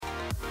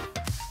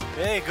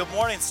Hey, good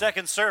morning,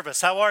 second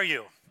service. How are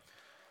you?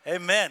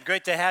 Amen.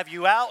 Great to have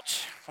you out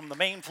from the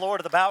main floor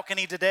to the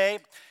balcony today.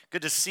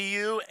 Good to see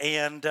you,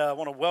 and I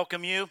want to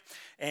welcome you.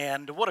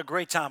 And what a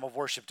great time of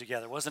worship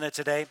together, wasn't it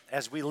today?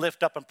 As we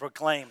lift up and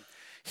proclaim,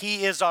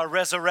 He is our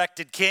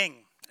resurrected King.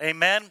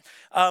 Amen.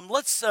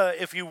 Let's,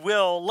 if you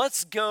will,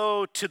 let's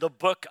go to the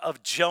book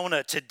of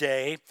Jonah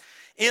today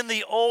in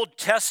the Old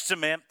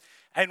Testament.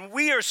 And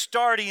we are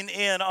starting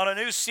in on a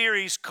new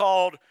series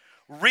called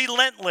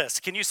Relentless.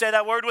 Can you say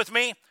that word with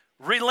me?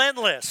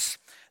 Relentless.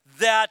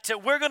 That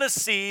we're going to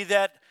see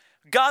that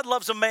God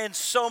loves a man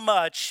so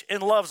much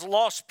and loves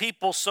lost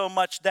people so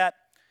much that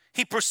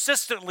he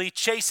persistently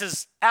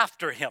chases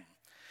after him.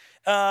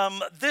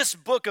 This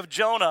book of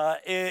Jonah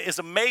is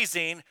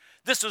amazing.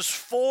 This is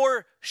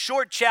 4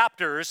 short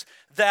chapters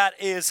that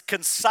is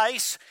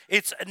concise.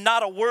 It's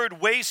not a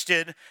word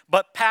wasted,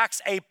 but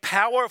packs a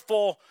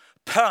powerful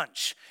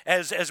punch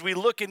as we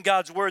look in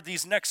God's word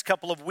these next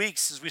couple of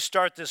weeks as we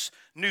start this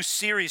new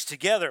series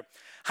together.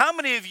 How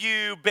many of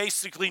you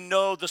basically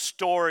know the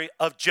story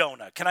of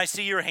Jonah? Can I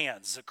see your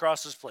hands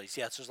across this place?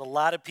 Yes, there's a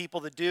lot of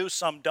people that do,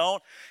 some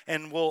don't,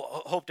 and we'll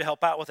hope to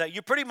help out with that.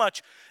 You pretty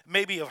much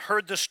maybe have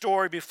heard the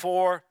story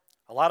before.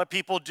 A lot of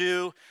people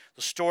do.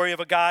 The story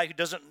of a guy who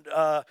doesn't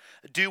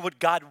do what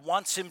God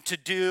wants him to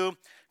do.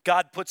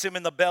 God puts him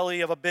in the belly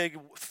of a big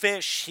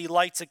fish. He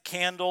lights a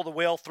candle. The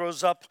whale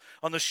throws up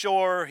on the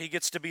shore. He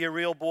gets to be a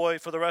real boy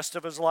for the rest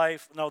of his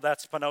life. No,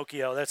 that's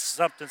Pinocchio. That's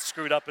something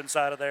screwed up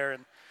inside of there.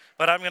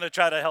 But I'm going to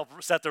try to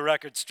help set the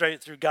record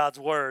straight through God's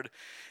word.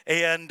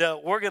 And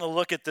we're going to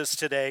look at this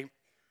today.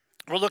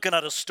 We're looking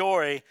at a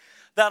story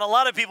that a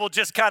lot of people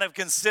just kind of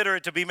consider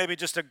it to be maybe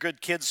just a good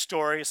kid's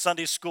story, a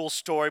Sunday school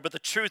story. But the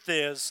truth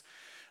is,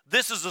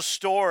 this is a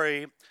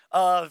story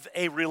of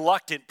a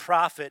reluctant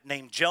prophet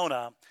named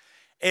Jonah.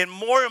 And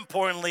more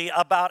importantly,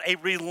 about a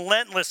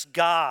relentless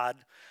God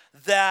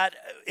that,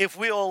 if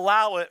we'll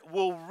allow it,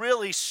 will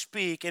really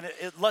speak and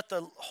let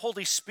the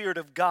Holy Spirit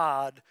of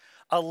God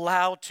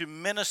allow to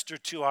minister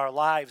to our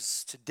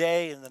lives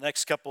today and the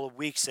next couple of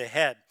weeks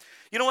ahead.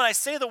 You know, when I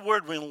say the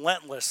word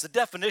relentless, the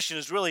definition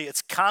is really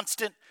it's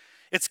constant,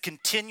 it's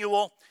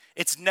continual,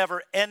 it's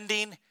never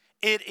ending,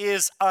 it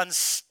is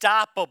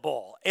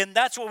unstoppable. And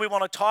that's what we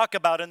want to talk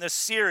about in this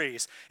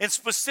series, and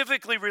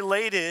specifically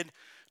related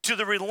to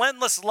the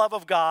relentless love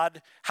of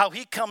God, how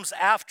he comes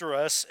after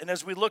us, and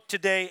as we look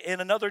today in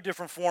another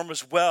different form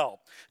as well.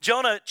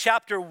 Jonah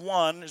chapter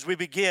 1, as we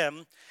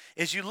begin,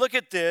 as you look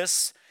at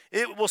this,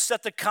 it will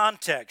set the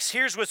context.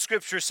 Here's what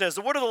Scripture says.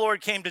 The word of the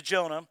Lord came to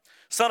Jonah,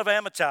 son of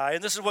Amittai,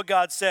 and this is what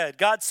God said.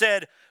 God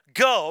said,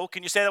 go,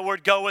 can you say that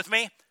word, go with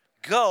me?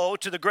 Go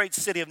to the great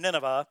city of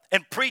Nineveh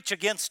and preach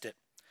against it,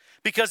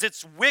 because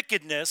its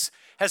wickedness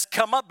has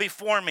come up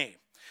before me.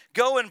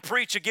 Go and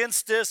preach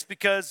against this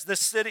because the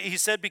city, he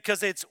said,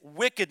 because its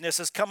wickedness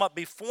has come up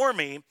before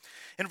me.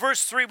 In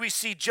verse 3, we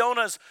see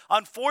Jonah's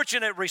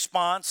unfortunate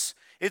response.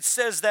 It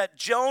says that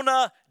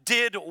Jonah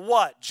did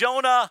what?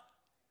 Jonah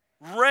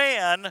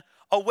ran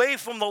away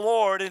from the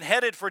Lord and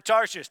headed for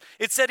Tarshish.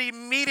 It said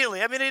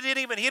immediately. I mean, he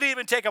didn't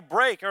even take a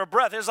break or a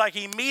breath. It was like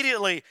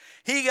immediately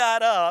he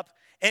got up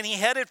and he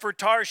headed for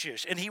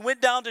Tarshish. And he went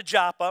down to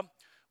Joppa,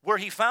 where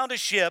he found a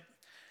ship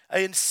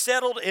and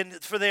settled in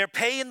for there,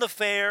 paying the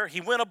fare. He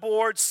went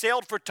aboard,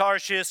 sailed for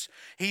Tarshish.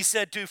 He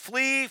said to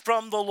flee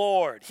from the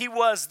Lord. He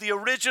was the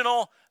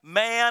original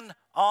man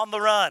on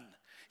the run.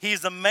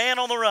 He's the man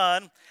on the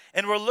run.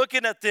 And we're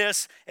looking at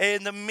this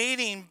and the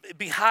meaning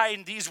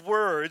behind these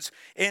words.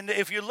 And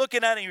if you're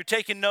looking at it and you're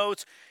taking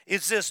notes,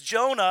 it's this: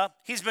 Jonah,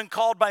 he's been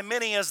called by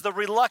many as the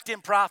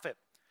reluctant prophet.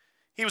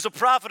 He was a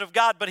prophet of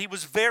God, but he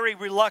was very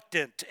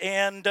reluctant.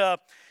 And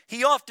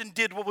he often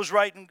did what was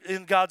right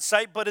in God's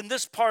sight. But in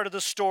this part of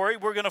the story,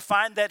 we're going to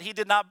find that he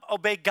did not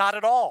obey God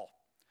at all.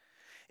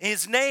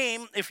 His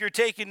name, if you're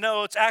taking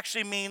notes,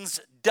 actually means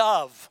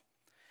dove.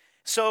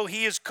 So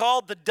he is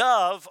called the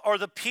dove, or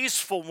the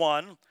peaceful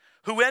one,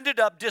 who ended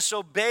up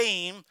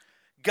disobeying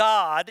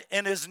God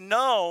and is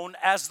known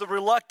as the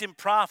reluctant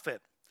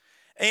prophet.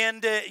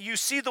 And you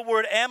see the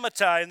word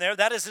Amittai in there.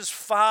 That is his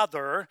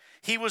father.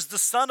 He was the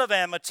son of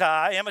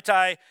Amittai.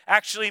 Amittai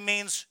actually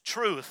means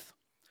truth,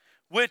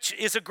 which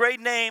is a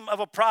great name of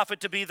a prophet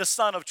to be the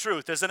son of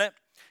truth, isn't it?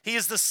 He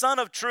is the son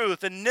of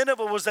truth, and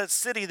Nineveh was that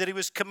city that he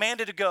was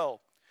commanded to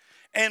go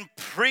and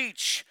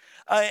preach.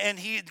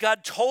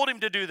 God told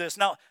him to do this.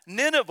 Now,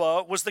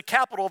 Nineveh was the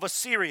capital of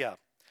Assyria.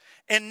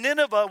 And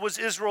Nineveh was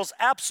Israel's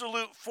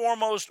absolute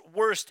foremost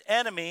worst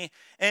enemy.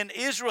 And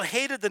Israel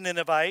hated the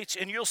Ninevites,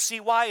 and you'll see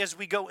why as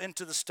we go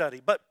into the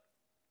study. But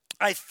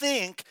I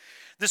think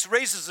this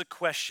raises a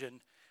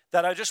question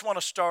that I just want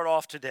to start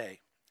off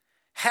today.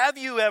 Have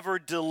you ever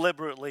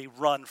deliberately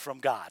run from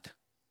God?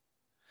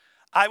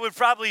 I would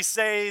probably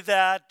say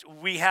that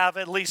we have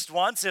at least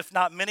once, if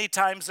not many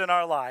times in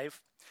our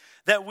life,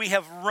 that we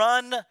have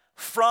run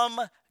from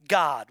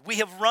God. We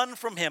have run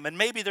from him. And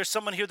maybe there's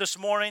someone here this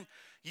morning,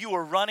 you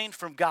are running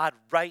from God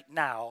right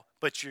now,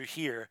 but you're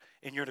here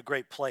and you're in a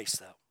great place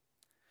though.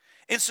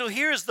 And so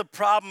here's the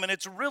problem, and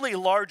it's really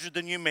larger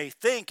than you may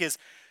think, is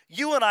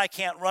you and I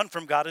can't run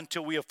from God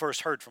until we have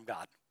first heard from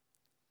God.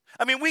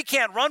 I mean, we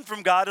can't run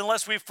from God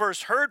unless we've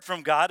first heard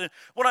from God. And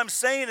what I'm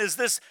saying is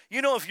this,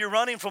 if you're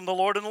running from the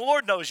Lord, and the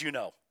Lord knows you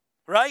know,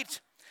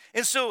 right?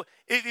 And so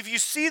if you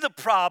see the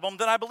problem,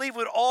 then I believe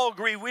we'd all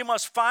agree we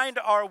must find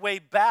our way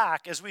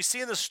back, as we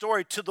see in the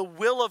story, to the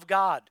will of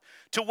God,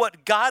 to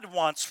what God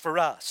wants for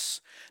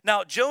us.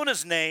 Now,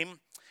 Jonah's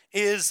name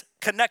is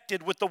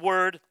connected with the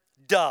word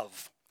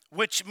dove,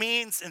 which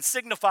means and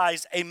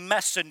signifies a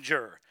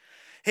messenger.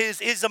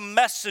 Is a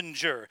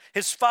messenger.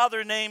 His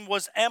father's name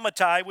was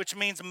Amittai, which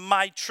means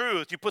my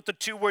truth. You put the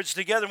two words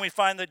together and we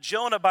find that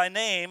Jonah by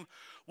name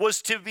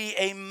was to be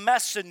a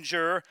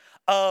messenger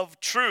of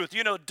truth.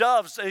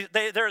 Doves,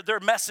 they're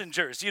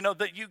messengers.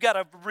 That you got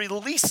to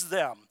release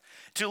them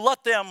to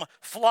let them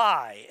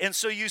fly. And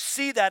so you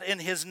see that in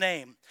his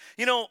name.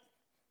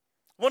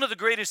 One of the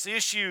greatest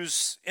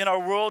issues in our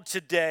world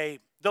today,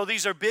 though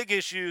these are big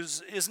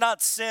issues, is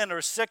not sin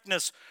or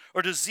sickness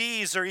or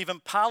disease or even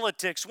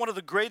politics. One of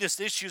the greatest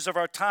issues of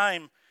our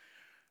time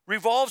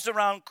revolves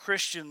around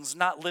Christians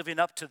not living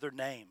up to their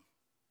name.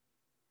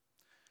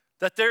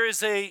 That there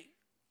is a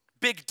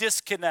big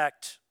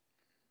disconnect.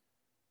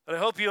 But I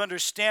hope you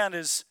understand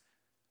is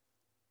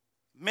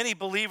many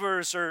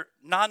believers or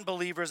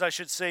non-believers, I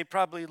should say,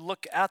 probably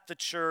look at the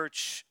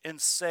church and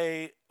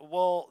say,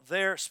 well,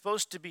 they're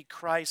supposed to be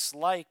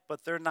Christ-like,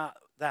 but they're not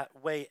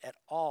that way at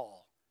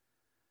all.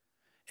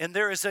 And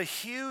there is a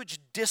huge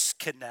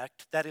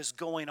disconnect that is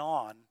going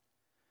on,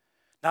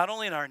 not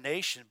only in our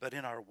nation, but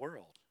in our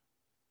world.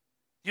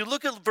 You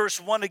look at verse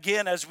 1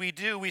 again, as we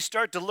do, we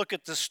start to look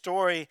at the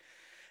story,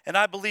 and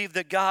I believe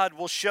that God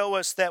will show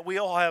us that we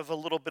all have a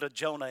little bit of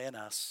Jonah in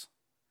us.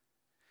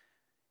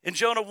 In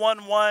Jonah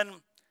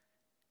 1:1,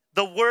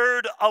 the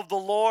word of the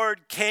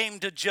Lord came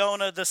to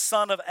Jonah, the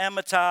son of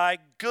Amittai.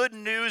 Good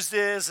news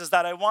is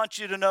that I want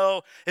you to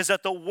know is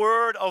that the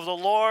word of the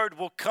Lord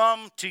will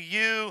come to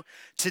you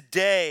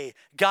today.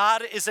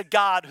 God is a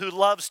God who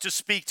loves to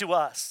speak to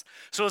us.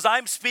 So as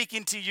I'm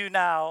speaking to you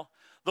now,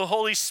 the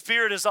Holy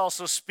Spirit is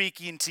also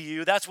speaking to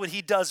you. That's what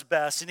he does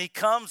best. And he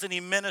comes and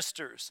he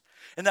ministers.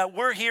 And that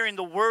we're hearing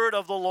the word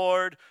of the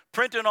Lord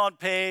printed on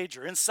page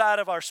or inside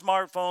of our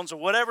smartphones or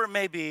whatever it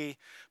may be.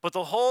 But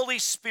the Holy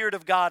Spirit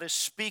of God is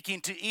speaking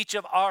to each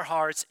of our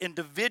hearts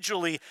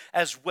individually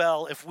as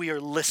well if we are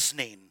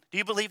listening. Do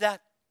you believe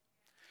that?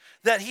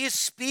 That he is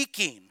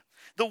speaking.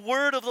 The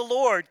word of the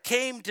Lord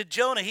came to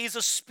Jonah. He's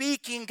a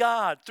speaking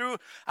God.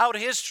 Throughout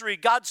history,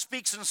 God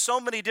speaks in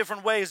so many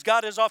different ways.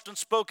 God has often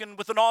spoken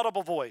with an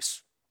audible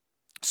voice,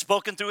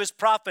 spoken through his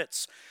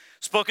prophets,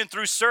 spoken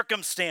through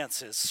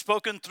circumstances,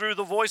 spoken through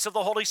the voice of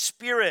the Holy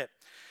Spirit.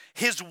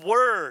 His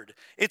word,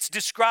 it's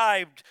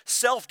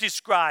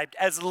self-described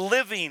as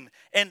living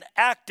and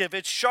active.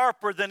 It's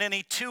sharper than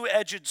any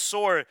two-edged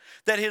sword.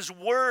 That his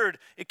word,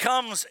 it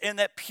comes and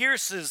that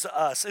pierces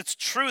us. It's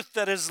truth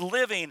that is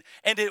living,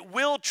 and it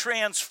will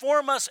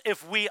transform us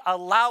if we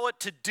allow it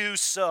to do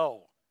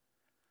so.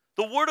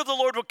 The word of the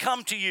Lord will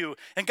come to you,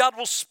 and God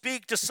will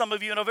speak to some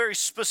of you in a very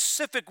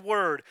specific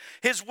word.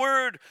 His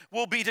word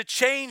will be to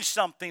change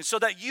something so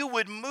that you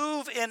would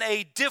move in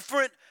a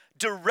different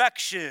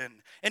direction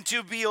and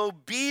to be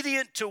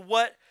obedient to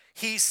what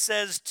he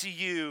says to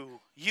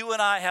you. You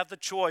and I have the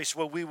choice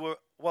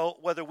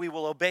whether we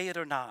will obey it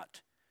or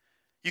not.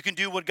 You can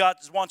do what God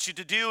wants you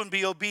to do and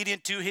be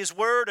obedient to his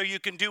word, or you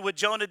can do what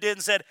Jonah did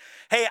and said,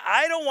 hey,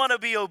 I don't want to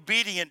be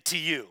obedient to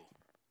you.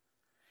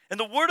 And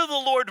the word of the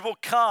Lord will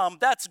come.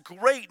 That's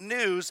great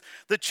news.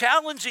 The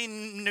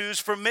challenging news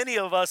for many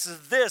of us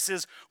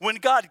is when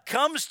God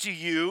comes to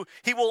you,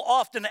 he will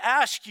often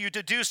ask you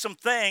to do some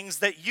things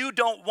that you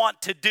don't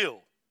want to do.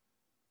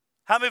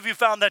 How many of you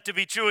found that to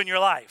be true in your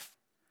life?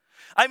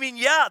 I mean,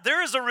 yeah,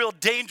 there is a real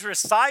dangerous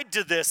side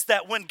to this,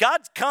 that when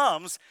God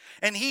comes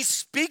and he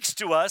speaks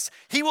to us,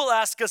 he will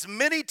ask us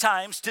many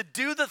times to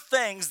do the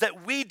things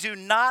that we do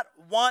not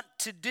want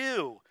to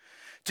do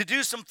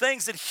some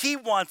things that he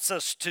wants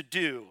us to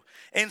do.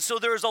 And so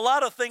there's a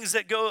lot of things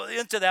that go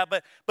into that,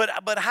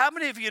 but how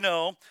many of you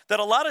know that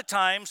a lot of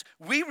times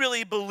we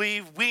really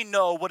believe we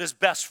know what is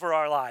best for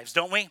our lives,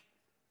 don't we?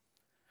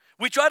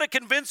 We try to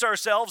convince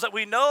ourselves that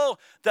we know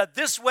that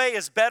this way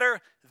is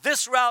better,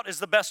 this route is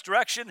the best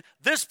direction,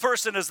 this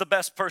person is the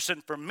best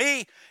person for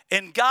me,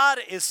 and God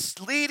is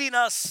leading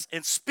us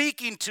and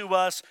speaking to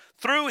us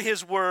through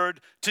his word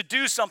to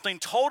do something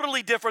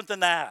totally different than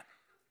that.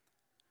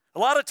 A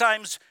lot of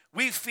times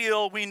we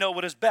feel we know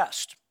what is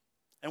best,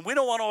 and we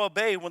don't want to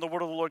obey when the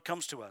word of the Lord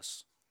comes to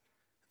us.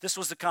 This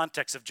was the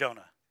context of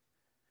Jonah.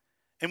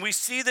 And we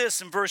see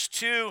this in verse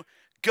 2,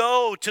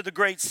 go to the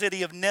great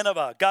city of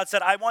Nineveh. God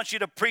said, I want you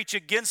to preach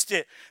against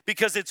it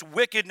because its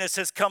wickedness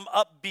has come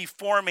up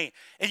before me.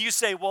 And you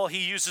say, well, he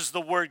uses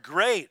the word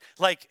great,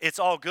 like it's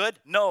all good.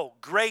 No,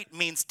 great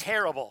means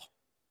terrible.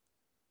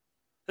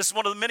 This is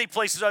one of the many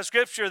places of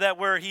Scripture that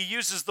where he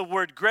uses the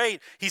word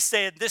great, he's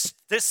saying this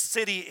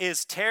city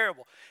is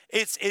terrible.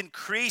 It's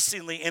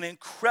increasingly and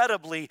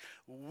incredibly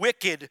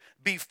wicked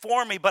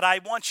before me, but I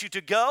want you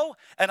to go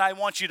and I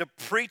want you to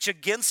preach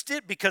against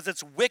it because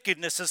its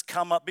wickedness has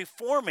come up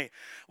before me.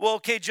 Well,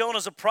 okay,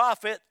 Jonah's a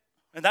prophet,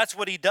 and that's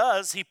what he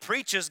does. He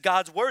preaches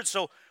God's word.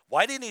 So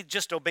why didn't he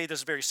just obey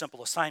this very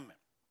simple assignment?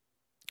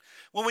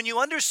 Well, when you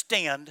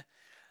understand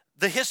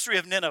the history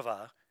of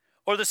Nineveh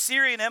or the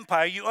Syrian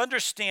Empire, you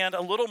understand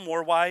a little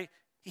more why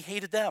he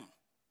hated them.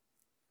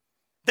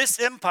 This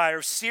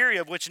empire, Syria,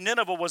 of which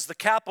Nineveh was the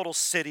capital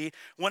city,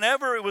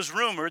 whenever it was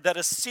rumored that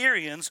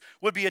Assyrians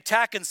would be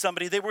attacking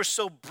somebody, they were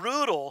so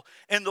brutal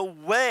in the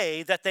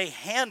way that they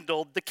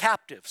handled the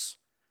captives.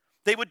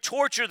 They would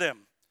torture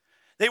them.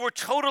 They were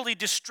totally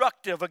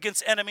destructive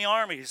against enemy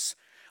armies.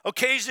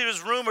 Occasionally it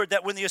was rumored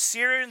that when the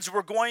Assyrians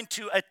were going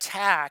to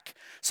attack,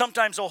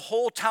 sometimes a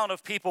whole town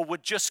of people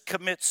would just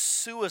commit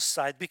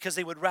suicide because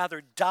they would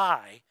rather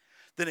die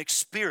than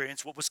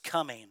experience what was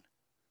coming.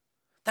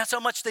 That's how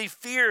much they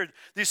feared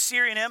the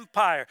Assyrian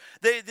Empire.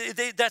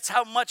 That's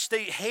how much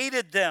they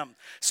hated them.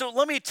 So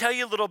let me tell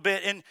you a little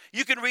bit, and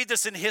you can read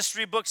this in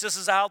history books. This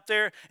is out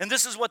there, and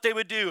this is what they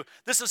would do.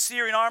 This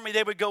Assyrian army,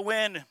 they would go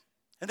in,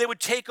 and they would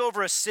take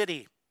over a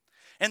city,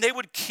 and they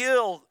would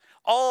kill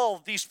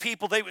all these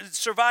people, they would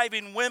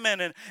surviving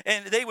women,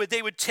 and they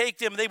would take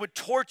them, they would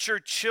torture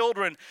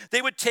children,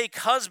 they would take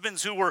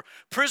husbands who were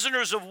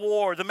prisoners of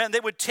war, the men, they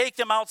would take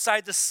them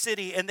outside the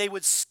city, and they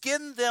would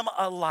skin them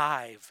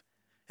alive.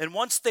 And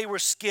once they were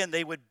skinned,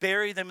 they would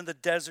bury them in the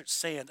desert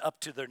sand up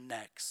to their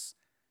necks.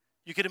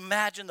 You could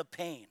imagine the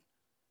pain.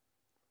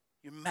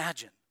 You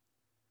imagine.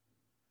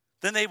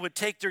 Then they would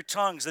take their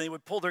tongues and they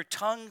would pull their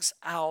tongues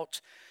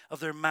out of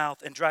their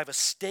mouth and drive a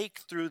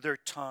stake through their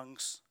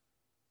tongues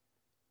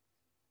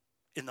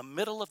in the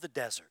middle of the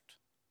desert.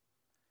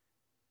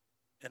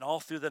 And all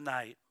through the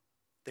night,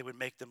 they would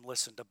make them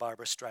listen to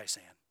Barbra Streisand.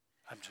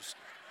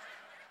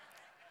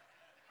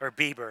 Or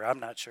Bieber,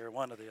 I'm not sure,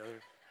 one or the other.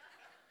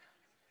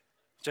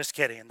 Just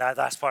kidding. That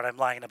last part I'm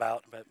lying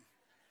about, but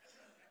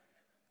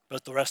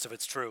the rest of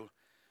it's true.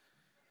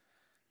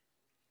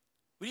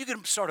 Well, you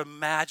can start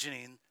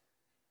imagining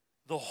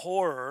the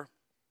horror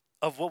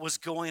of what was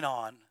going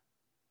on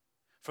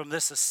from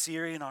this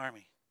Assyrian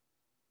army.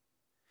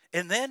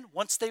 And then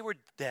once they were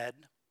dead,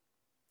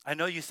 I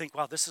know you think,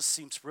 wow,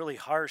 seems really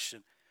harsh.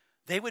 And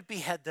they would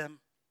behead them,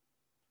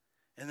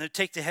 and they'd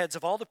take the heads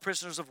of all the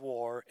prisoners of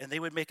war, and they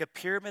would make a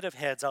pyramid of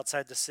heads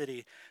outside the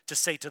city to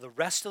say to the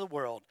rest of the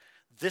world,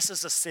 this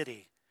is a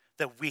city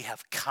that we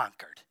have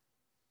conquered.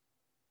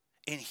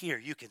 In here,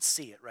 you can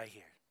see it right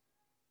here.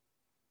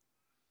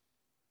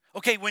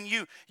 Okay, when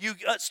you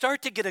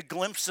start to get a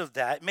glimpse of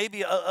that,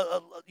 maybe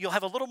you'll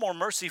have a little more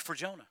mercy for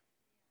Jonah.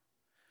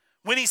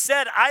 When he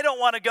said, I don't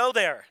want to go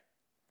there.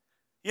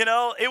 You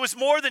know, it was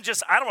more than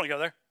just, I don't want to go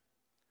there.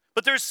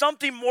 But there's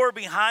something more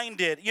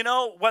behind it. You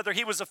know, whether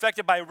he was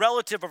affected by a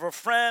relative of a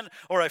friend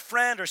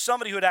or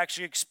somebody who had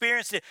actually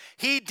experienced it,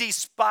 he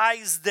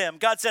despised them.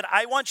 God said,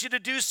 I want you to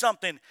do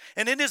something.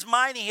 And in his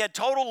mind, he had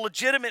total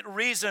legitimate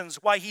reasons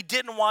why he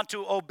didn't want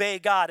to obey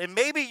God. And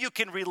maybe you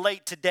can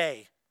relate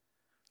today.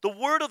 The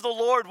word of the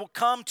Lord will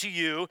come to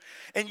you,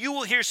 and you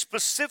will hear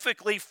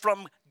specifically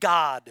from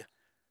God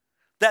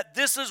that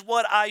this is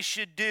what I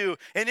should do.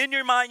 And in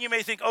your mind, you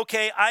may think,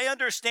 okay, I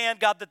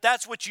understand, God, that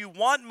that's what you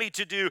want me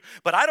to do,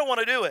 but I don't want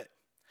to do it.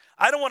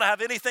 I don't want to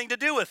have anything to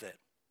do with it.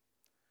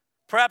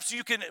 Perhaps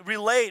you can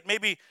relate.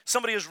 Maybe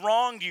somebody has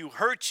wronged you,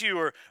 hurt you,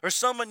 or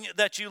someone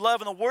that you love,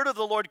 and the word of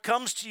the Lord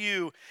comes to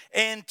you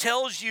and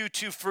tells you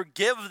to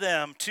forgive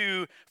them,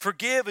 to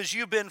forgive as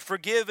you've been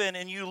forgiven,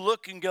 and you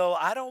look and go,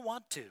 I don't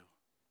want to.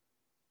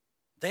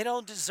 They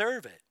don't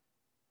deserve it.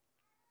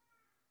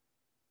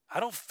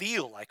 I don't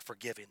feel like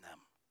forgiving them.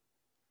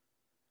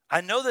 I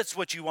know that's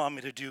what you want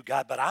me to do,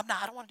 God, but I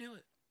don't want to do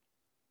it.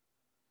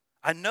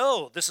 I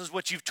know this is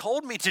what you've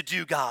told me to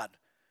do, God.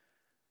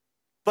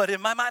 But in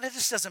my mind, it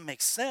just doesn't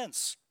make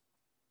sense.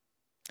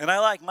 And I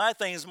like my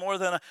things more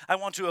than I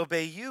want to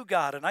obey you,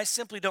 God, and I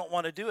simply don't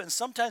want to do it. And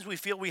sometimes we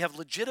feel we have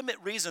legitimate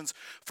reasons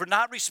for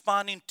not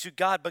responding to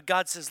God, but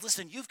God says,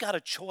 listen, you've got a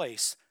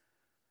choice.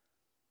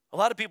 A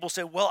lot of people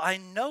say, well, I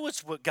know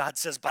it's what God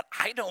says, but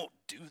I don't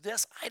do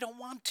this. I don't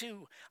want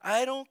to.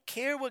 I don't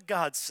care what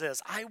God says.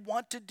 I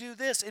want to do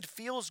this. It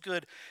feels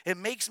good. It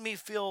makes me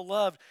feel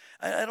loved.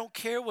 I don't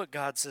care what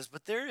God says.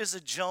 But there is a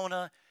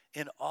Jonah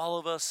in all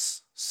of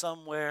us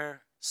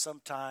somewhere,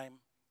 sometime,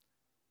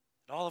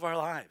 in all of our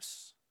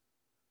lives.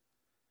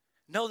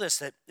 Know this,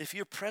 that if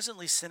you're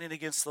presently sinning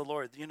against the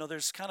Lord, you know,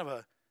 there's kind of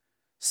a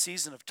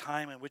season of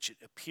time in which it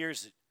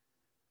appears that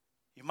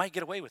you might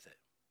get away with it.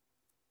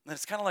 And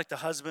it's kind of like the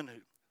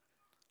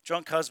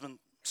drunk husband,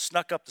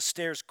 snuck up the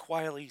stairs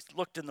quietly,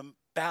 looked in the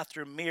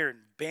bathroom mirror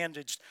and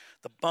bandaged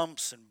the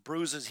bumps and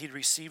bruises he'd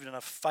received in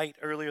a fight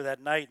earlier that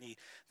night. And he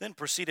then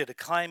proceeded to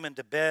climb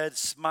into bed,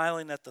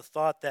 smiling at the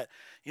thought that,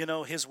 you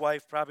know, his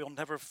wife probably will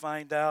never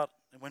find out.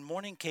 And when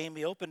morning came,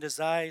 he opened his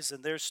eyes,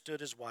 and there stood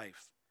his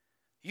wife.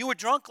 You were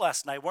drunk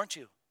last night, weren't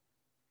you?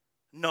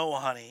 No,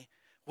 honey,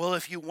 Well,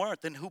 if you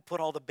weren't, then who put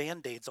all the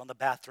Band-Aids on the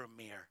bathroom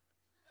mirror?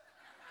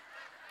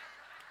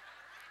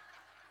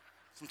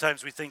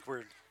 Sometimes we think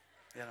we're,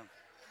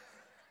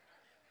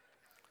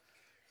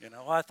 you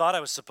know, well, I thought I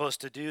was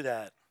supposed to do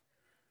that,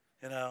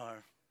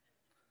 or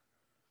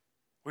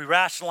we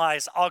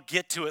rationalize, I'll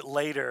get to it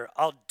later.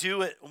 I'll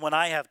do it when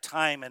I have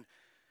time. And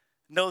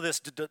know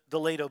this,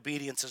 delayed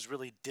obedience is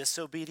really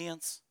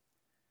disobedience.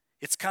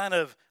 It's kind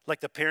of like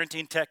the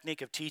parenting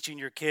technique of teaching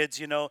your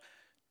kids,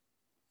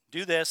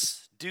 do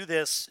this, do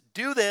this,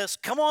 do this.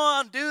 Come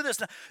on, do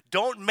this.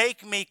 Don't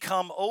make me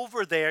come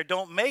over there.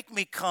 Don't make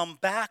me come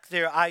back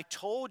there. I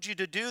told you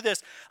to do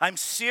this. I'm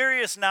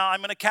serious now. I'm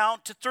going to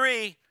count to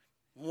 3.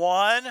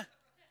 1,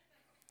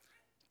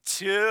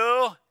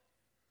 2,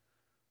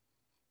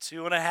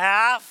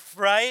 2.5,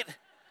 right?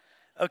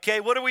 Okay,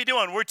 what are we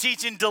doing? We're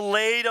teaching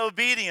delayed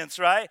obedience,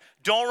 right?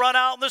 Don't run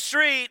out in the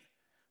street.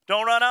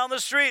 Don't run out in the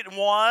street.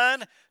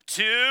 1,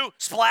 2,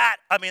 splat.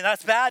 I mean,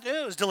 that's bad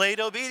news. Delayed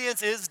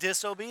obedience is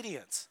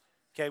disobedience.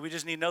 Okay, we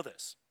just need to know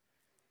this.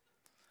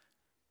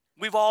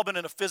 We've all been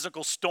in a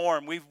physical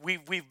storm.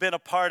 We've been a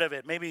part of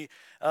it. Maybe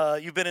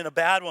you've been in a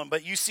bad one,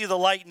 but you see the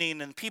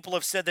lightning, and people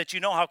have said that you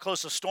know how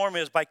close a storm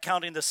is by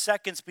counting the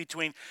seconds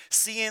between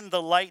seeing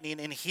the lightning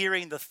and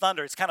hearing the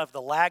thunder. It's kind of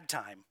the lag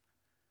time.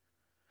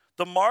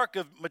 The mark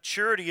of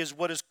maturity is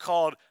what is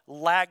called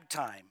lag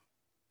time.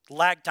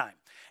 Lag time.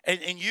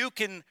 And you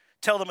can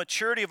tell the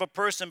maturity of a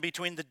person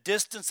between the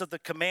distance of the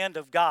command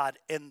of God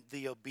and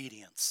the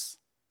obedience.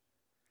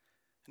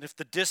 And if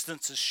the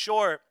distance is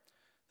short,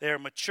 they are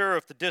mature.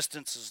 If the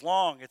distance is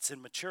long, it's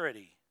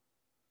immaturity.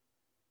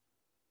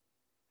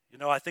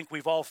 I think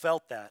we've all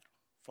felt that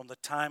from the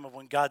time of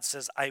when God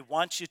says, I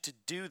want you to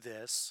do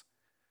this,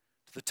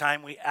 to the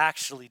time we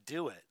actually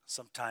do it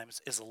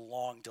sometimes is a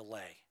long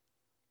delay.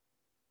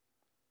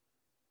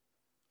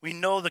 We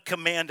know the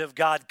command of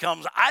God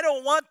comes. I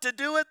don't want to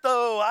do it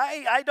though.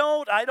 I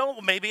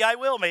don't. Maybe I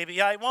will,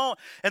 maybe I won't.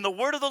 And the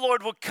word of the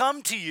Lord will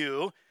come to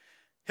you.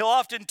 He'll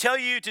often tell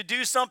you to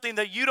do something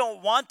that you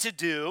don't want to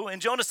do.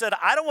 And Jonah said,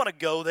 I don't want to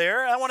go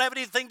there. I don't want to have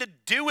anything to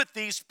do with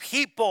these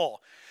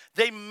people.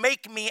 They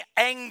make me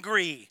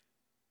angry.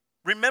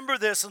 Remember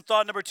this in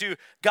thought number 2.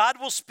 God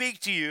will speak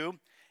to you,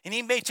 and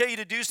he may tell you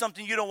to do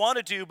something you don't want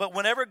to do, but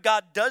whenever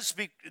God does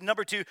speak,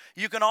 number 2,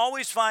 you can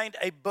always find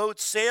a boat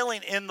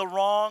sailing in the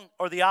wrong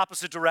or the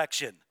opposite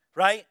direction,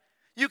 right?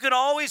 You can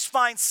always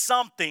find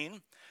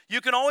something. You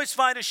can always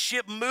find a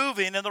ship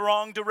moving in the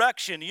wrong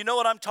direction. You know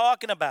what I'm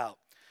talking about.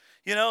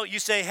 You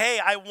say, hey,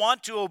 I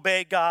want to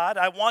obey God.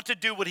 I want to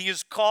do what he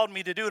has called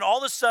me to do. And all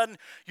of a sudden,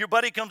 your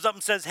buddy comes up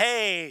and says,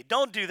 hey,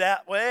 don't do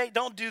that way.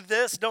 Don't do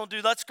this.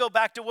 Let's go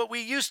back to what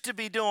we used to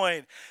be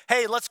doing.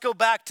 Hey, let's go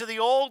back to the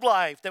old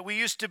life that we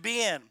used to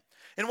be in.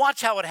 And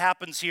watch how it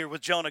happens here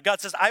with Jonah. God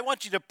says, I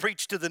want you to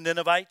preach to the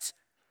Ninevites.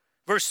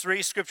 Verse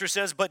 3, scripture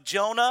says, but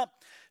Jonah,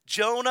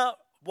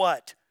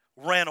 what?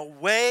 Ran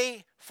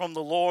away from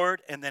the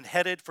Lord and then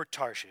headed for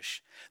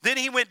Tarshish. Then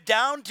he went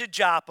down to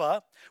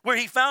Joppa, where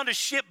he found a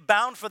ship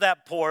bound for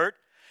that port.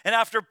 And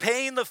after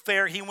paying the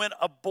fare, he went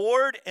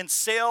aboard and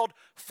sailed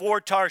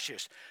for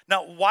Tarshish.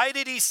 Now, why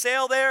did he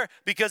sail there?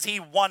 Because he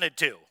wanted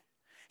to.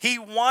 He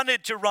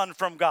wanted to run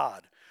from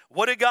God.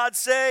 What did God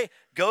say?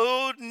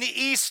 Go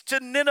east to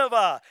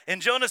Nineveh.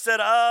 And Jonah said,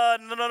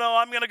 no,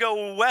 I'm going to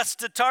go west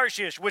to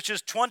Tarshish, which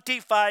is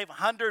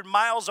 2,500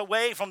 miles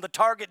away from the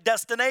target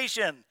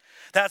destination.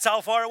 That's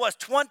how far it was,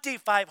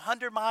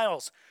 2,500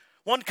 miles.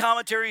 One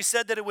commentary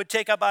said that it would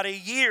take about a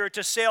year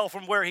to sail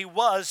from where he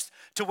was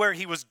to where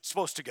he was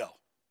supposed to go.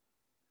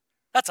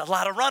 That's a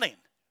lot of running.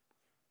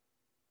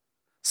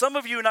 Some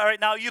of you right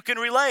now, you can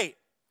relate.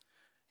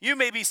 You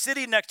may be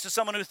sitting next to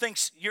someone who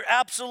thinks you're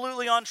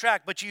absolutely on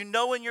track, but you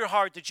know in your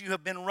heart that you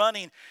have been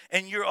running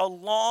and you're a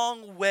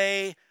long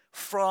way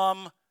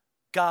from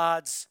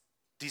God's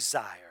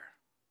desire.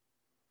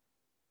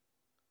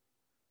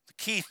 The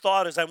key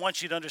thought is, I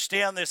want you to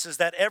understand this, is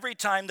that every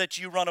time that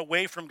you run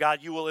away from God,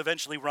 you will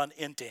eventually run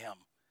into him.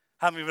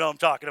 How many of you know what I'm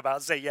talking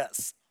about? Say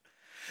yes.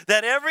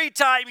 That every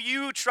time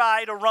you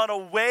try to run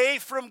away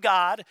from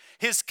God,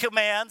 his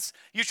commands,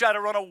 you try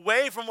to run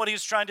away from what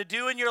he's trying to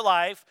do in your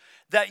life,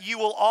 that you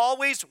will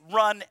always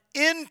run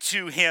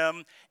into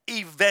him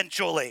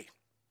eventually.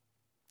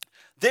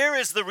 There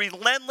is the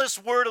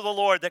relentless word of the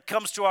Lord that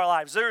comes to our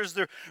lives. There is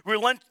the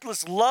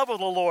relentless love of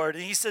the Lord.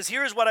 And he says,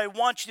 here's what I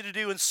want you to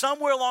do. And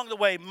somewhere along the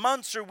way,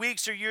 months or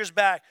weeks or years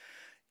back,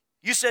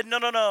 you said,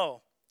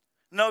 no.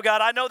 No,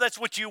 God, I know that's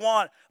what you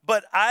want,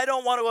 but I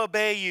don't want to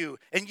obey you.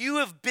 And you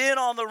have been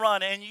on the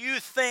run, and you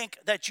think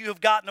that you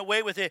have gotten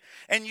away with it.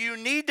 And you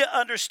need to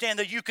understand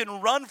that you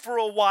can run for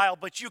a while,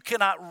 but you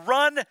cannot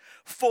run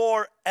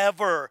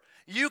forever.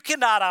 You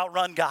cannot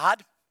outrun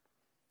God.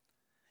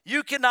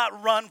 You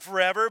cannot run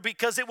forever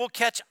because it will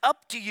catch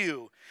up to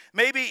you.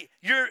 Maybe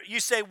you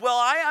say, well,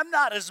 I'm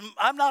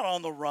not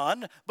on the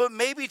run, but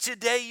maybe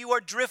today you are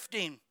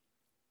drifting.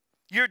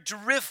 You're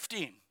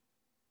drifting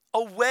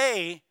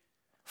away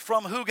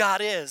from who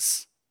God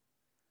is.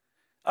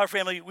 Our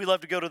family, we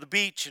love to go to the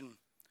beach and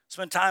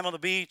spend time on the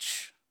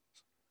beach.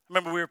 I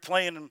remember we were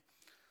playing in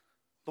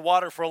the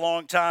water for a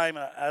long time.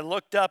 I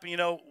looked up,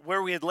 and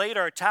where we had laid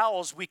our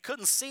towels, we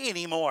couldn't see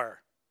anymore.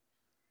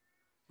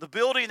 The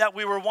building that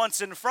we were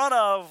once in front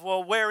of,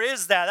 well, where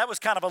is that? That was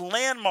kind of a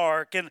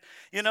landmark. And,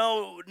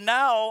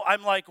 now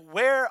I'm like,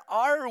 where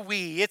are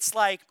we? It's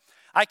like,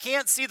 I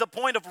can't see the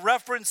point of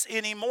reference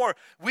anymore.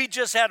 We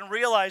just hadn't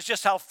realized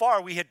just how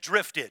far we had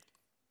drifted.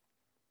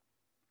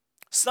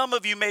 Some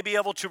of you may be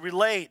able to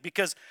relate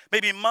because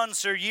maybe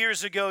months or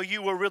years ago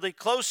you were really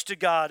close to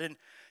God. And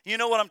you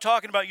know what I'm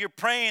talking about. You're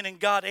praying and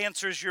God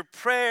answers your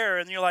prayer.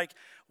 And you're like,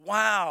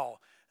 wow.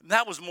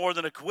 That was more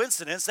than a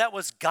coincidence. That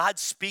was God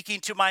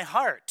speaking to my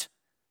heart.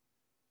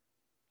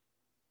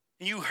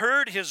 And you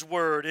heard his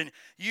word and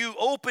you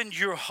opened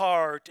your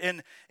heart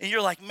and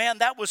you're like, man,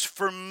 that was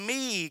for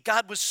me.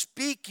 God was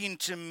speaking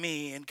to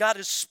me and God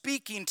is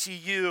speaking to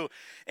you.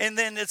 And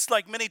then it's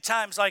like many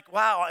times like,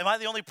 wow, am I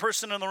the only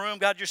person in the room?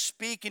 God, you're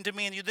speaking to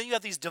me. And then you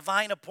have these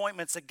divine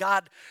appointments that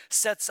God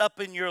sets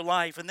up in your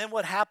life. And then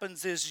what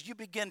happens is you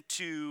begin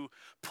to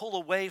pull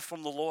away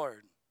from the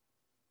Lord.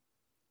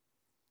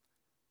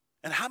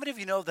 And how many of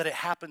you know that it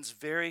happens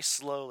very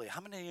slowly? How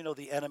many of you know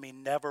the enemy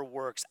never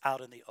works out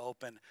in the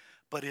open,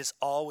 but is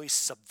always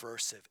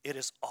subversive? It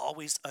is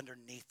always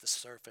underneath the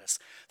surface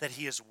that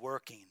he is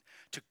working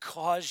to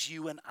cause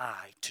you and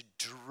I to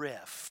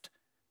drift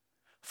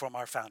from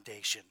our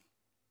foundation,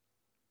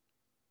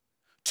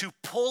 to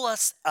pull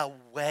us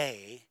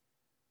away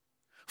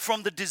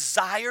from the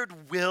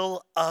desired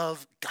will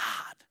of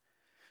God.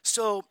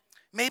 So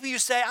maybe you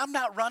say, I'm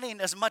not running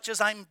as much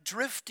as I'm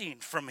drifting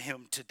from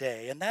him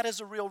today. And that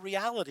is a real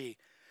reality.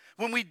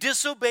 When we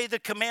disobey the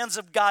commands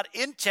of God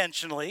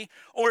intentionally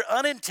or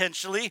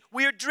unintentionally,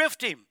 we are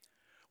drifting.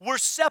 We're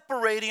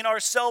separating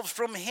ourselves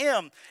from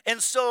him.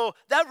 And so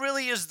that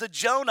really is the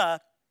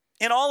Jonah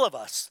in all of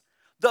us.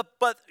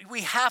 But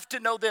we have to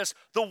know this.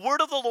 The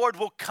word of the Lord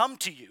will come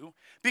to you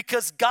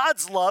because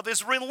God's love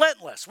is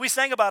relentless. We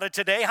sang about it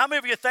today. How many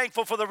of you are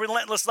thankful for the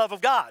relentless love of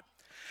God?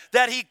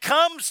 That he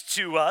comes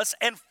to us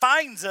and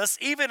finds us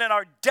even in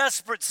our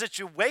desperate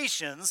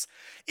situations,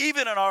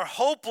 even in our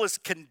hopeless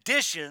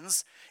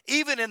conditions,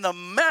 even in the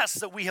mess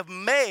that we have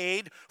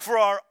made for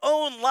our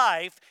own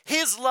life.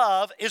 His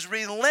love is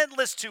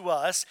relentless to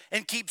us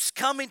and keeps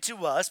coming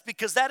to us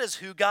because that is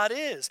who God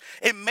is.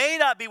 It may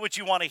not be what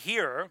you want to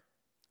hear,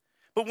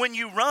 but when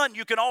you run,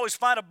 you can always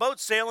find a boat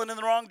sailing in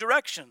the wrong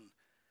direction.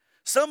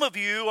 Some of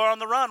you are on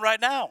the run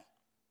right now.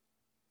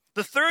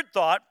 The third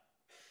thought,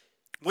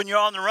 when you're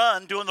on the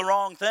run doing the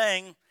wrong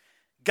thing,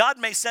 God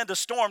may send a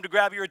storm to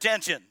grab your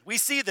attention. We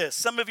see this.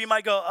 Some of you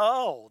might go,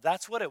 oh,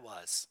 that's what it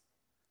was.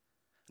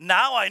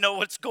 Now I know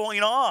what's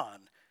going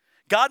on.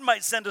 God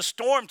might send a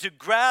storm to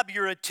grab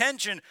your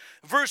attention.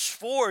 Verse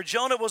 4,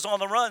 Jonah was on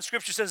the run.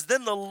 Scripture says,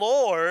 then the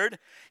Lord,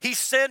 he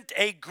sent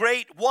a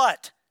great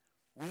what?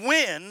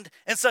 Wind,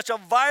 and such a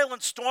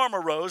violent storm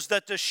arose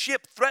that the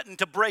ship threatened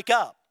to break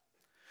up.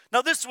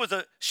 Now this was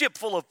a ship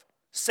full of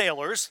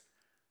sailors.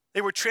 They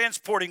were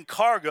transporting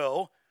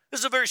cargo. This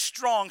is a very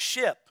strong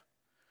ship.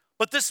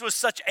 But this was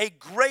such a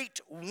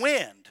great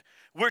wind.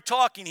 We're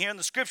talking here, and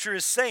the scripture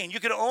is saying, you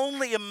can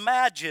only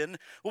imagine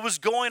what was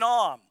going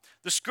on.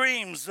 The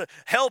screams,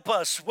 help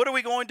us, what are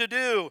we going to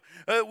do?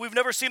 We've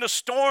never seen a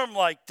storm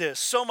like this.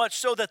 So much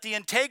so that the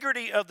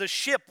integrity of the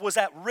ship was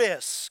at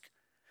risk.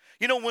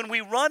 When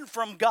we run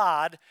from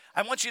God,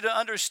 I want you to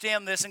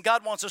understand this, and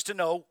God wants us to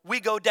know,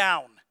 we go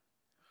down.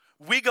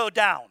 We go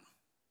down.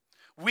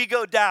 We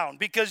go down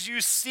because you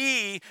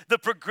see the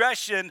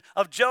progression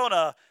of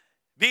Jonah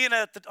being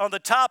on the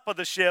top of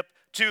the ship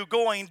to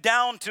going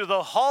down to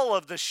the hull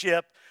of the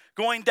ship,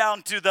 going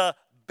down to the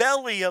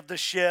belly of the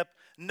ship.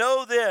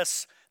 Know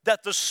this,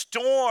 that the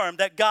storm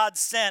that God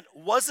sent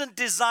wasn't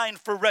designed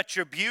for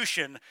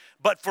retribution,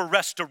 but for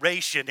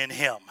restoration in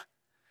him.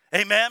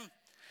 Amen?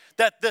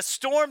 That the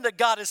storm that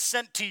God has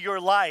sent to your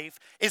life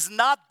is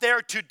not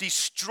there to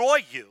destroy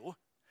you.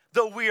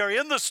 Though we are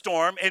in the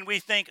storm and we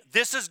think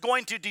this is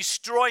going to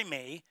destroy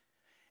me,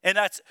 and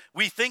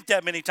we think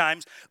that many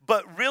times,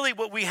 but really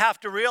what we have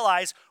to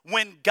realize,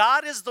 when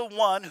God is the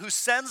one who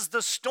sends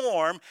the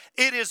storm,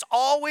 it is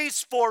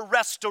always for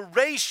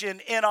restoration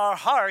in our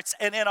hearts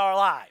and in our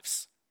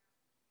lives.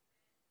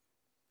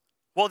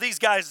 Well, these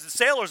guys, the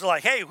sailors are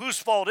like, hey, whose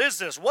fault is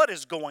this? What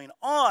is going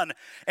on?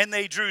 And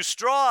they drew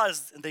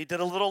straws, and they did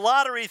a little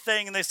lottery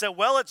thing, and they said,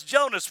 well, it's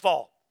Jonah's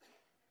fault.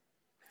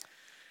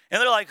 And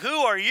they're like,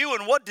 who are you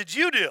and what did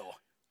you do?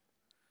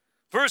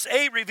 Verse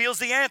 8 reveals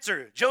the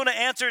answer. Jonah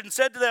answered and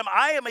said to them,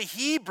 I am a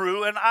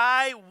Hebrew, and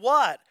I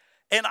what?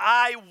 And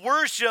I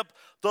worship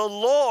the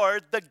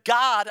Lord, the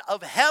God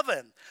of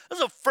heaven.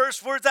 Those are the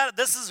first words out of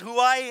this is who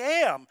I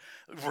am.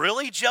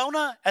 Really,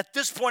 Jonah? At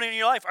this point in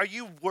your life, are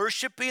you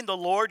worshiping the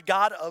Lord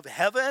God of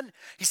heaven?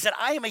 He said,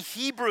 I am a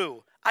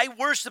Hebrew. I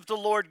worship the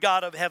Lord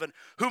God of heaven,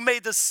 who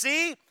made the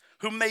sea,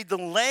 who made the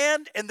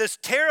land, and this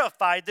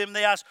terrified them.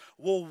 They asked,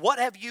 well, what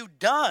have you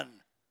done?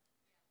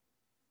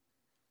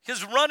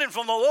 He's running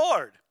from the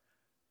Lord.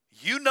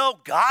 You know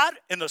God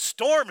and the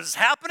storm is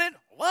happening?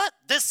 What?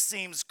 This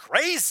seems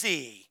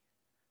crazy.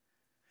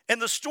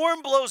 And the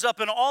storm blows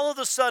up, and all of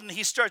a sudden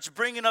he starts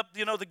bringing up,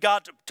 the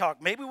God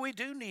talk. Maybe we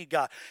do need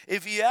God.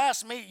 If you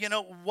ask me,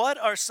 what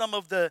are some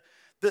of the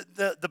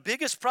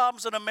biggest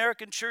problems in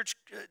American church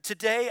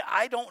today?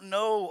 I don't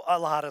know a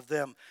lot of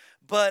them,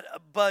 but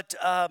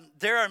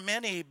there are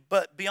many.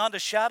 But beyond a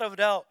shadow of a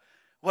doubt,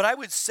 what I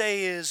would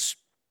say is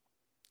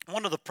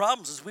one of the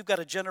problems is we've got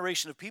a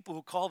generation of people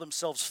who call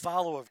themselves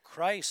followers of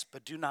Christ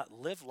but do not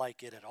live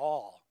like it at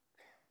all.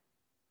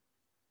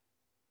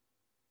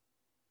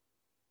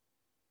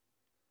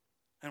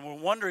 And we're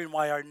wondering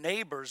why our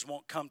neighbors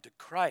won't come to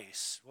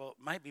Christ. Well, it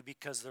might be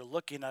because they're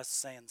looking at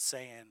us and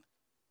saying,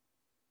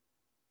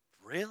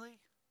 really?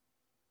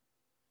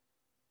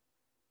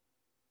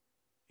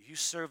 You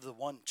serve the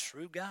one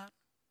true God?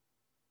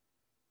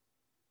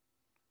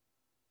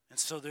 And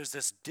so there's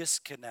this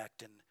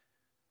disconnect, and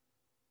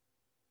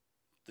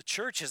the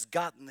church has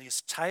gotten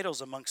these titles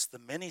amongst the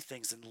many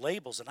things and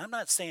labels, and I'm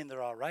not saying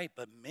they're all right,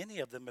 but many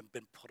of them have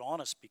been put on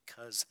us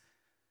because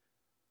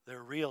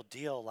they're real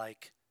deal,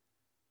 like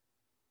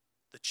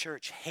the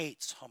church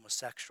hates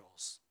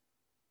homosexuals.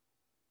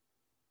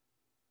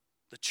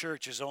 The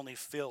church is only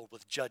filled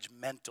with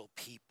judgmental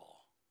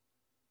people.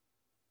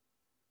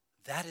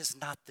 That is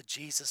not the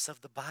Jesus of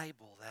the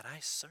Bible that I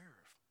serve.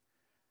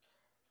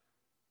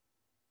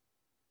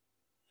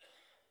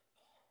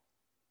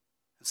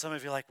 And some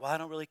of you are like, well, I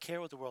don't really care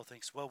what the world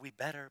thinks. Well, we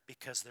better,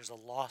 because there's a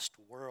lost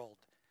world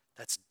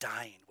that's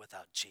dying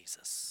without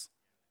Jesus.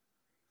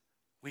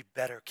 We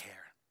better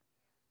care.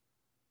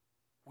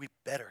 We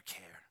better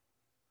care.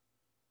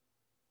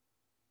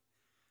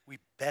 We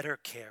better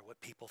care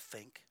what people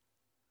think.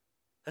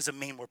 Doesn't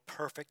mean we're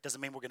perfect. Doesn't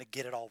mean we're going to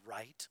get it all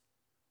right.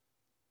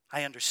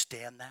 I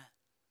understand that.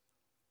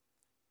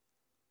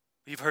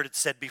 You've heard it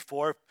said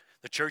before,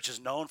 the church is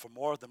known for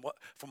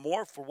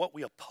more for what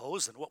we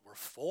oppose than what we're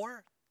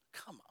for.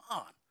 Come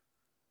on.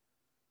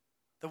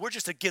 That we're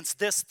just against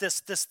this,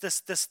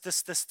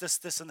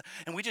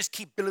 and we just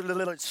keep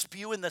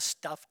spewing this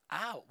stuff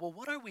out. Well,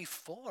 what are we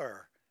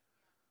for?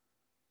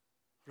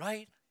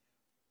 Right?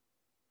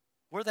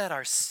 We're that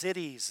our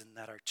cities and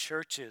that our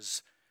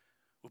churches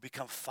will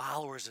become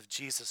followers of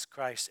Jesus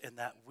Christ, and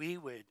that we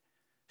would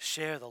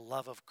share the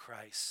love of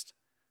Christ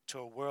to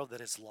a world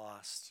that is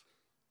lost.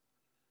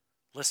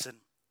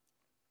 Listen,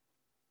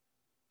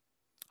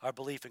 our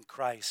belief in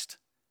Christ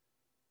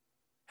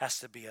has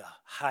to be a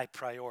high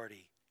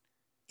priority,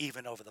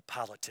 even over the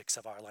politics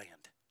of our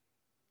land.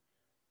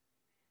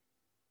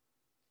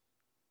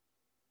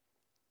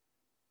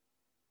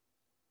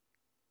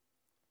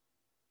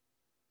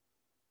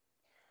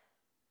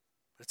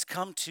 It's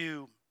come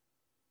to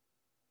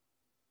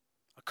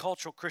a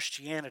cultural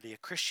Christianity, a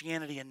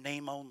Christianity in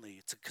name only.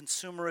 It's a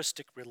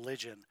consumeristic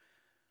religion.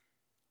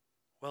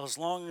 Well, as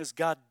long as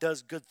God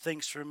does good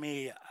things for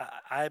me,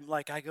 I'm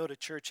like, I go to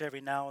church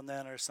every now and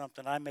then or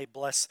something. I may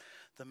bless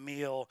the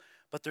meal,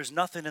 but there's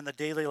nothing in the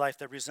daily life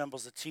that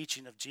resembles the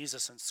teaching of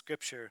Jesus in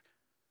Scripture.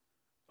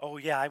 Oh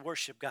yeah, I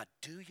worship God.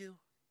 Do you?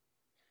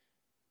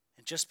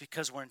 And just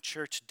because we're in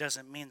church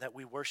doesn't mean that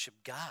we worship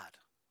God.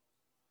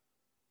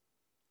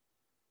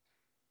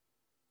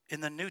 In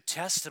the New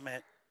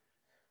Testament,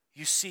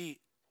 you see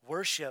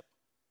worship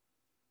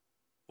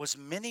was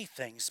many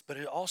things, but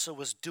it also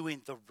was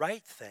doing the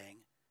right thing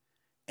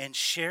and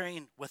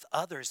sharing with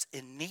others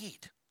in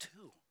need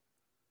too.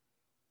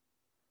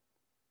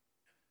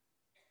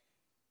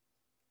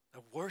 The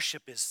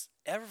worship is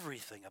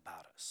everything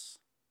about us.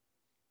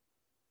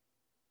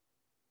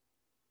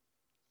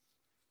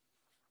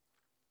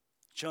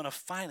 Jonah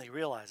finally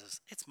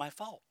realizes, it's my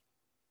fault.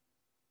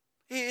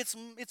 It's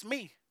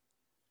me.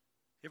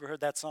 You ever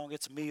heard that song?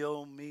 It's me,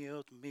 oh,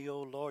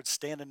 Lord,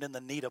 standing in the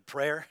need of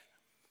prayer.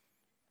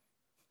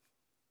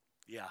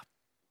 Yeah.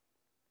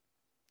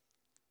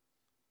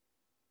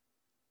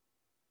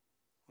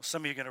 Well,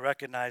 some of you are going to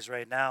recognize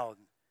right now,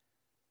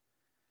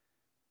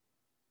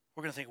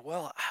 we're going to think,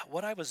 well,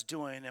 what I was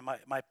doing in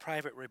my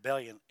private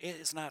rebellion, it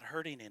is not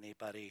hurting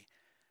anybody.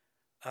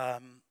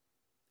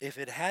 If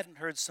it hadn't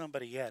hurt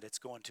somebody yet, it's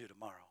going to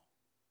tomorrow.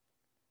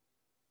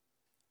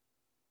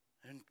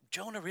 And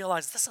Jonah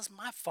realized, this is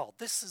my fault.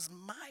 This is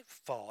my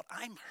fault.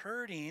 I'm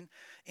hurting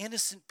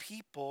innocent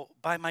people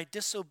by my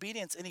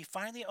disobedience. And he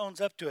finally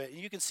owns up to it. And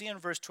you can see in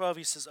verse 12,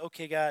 he says,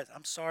 okay, guys,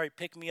 I'm sorry.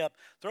 Pick me up.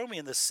 Throw me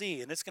in the sea,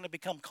 and it's going to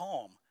become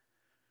calm.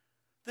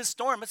 This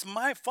storm, it's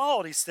my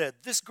fault, he said.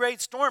 This great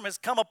storm has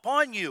come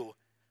upon you.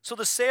 So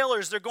the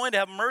sailors, they're going to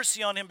have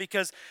mercy on him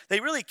because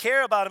they really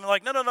care about him. They're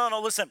like,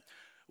 no, listen.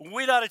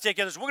 We know how to take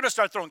care of this. We're going to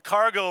start throwing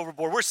cargo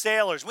overboard. We're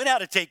sailors. We know how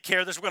to take care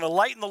of this. We're going to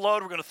lighten the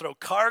load. We're going to throw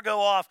cargo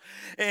off.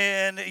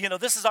 And,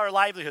 this is our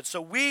livelihood. So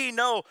we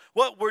know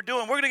what we're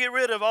doing. We're going to get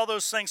rid of all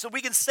those things so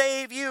we can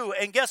save you.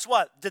 And guess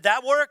what? Did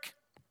that work?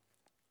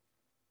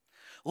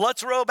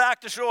 Let's row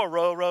back to shore.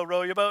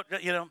 Row your boat,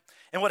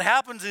 And what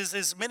happens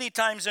is many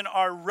times in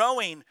our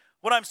rowing,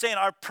 what I'm saying,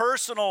 our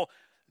personal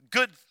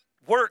good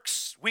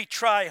works, we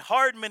try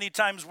hard many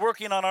times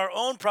working on our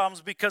own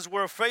problems because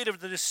we're afraid of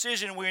the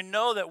decision we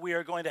know that we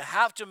are going to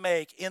have to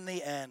make in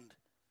the end.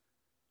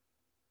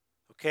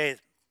 Okay,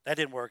 that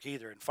didn't work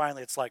either. And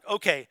finally it's like,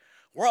 okay,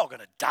 we're all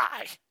going to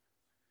die.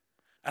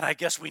 And I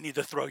guess we need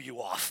to throw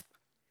you off.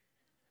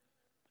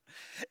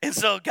 And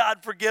so,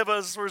 God, forgive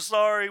us. We're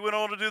sorry. We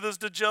don't want to do this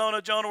to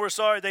Jonah. Jonah, we're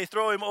sorry. They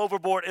throw him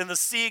overboard, and the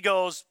sea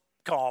goes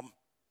calm.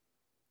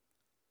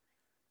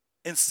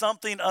 And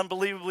something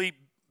unbelievably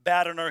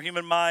bad in our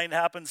human mind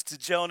happens to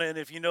Jonah. And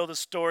if you know the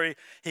story,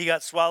 he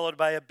got swallowed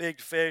by a big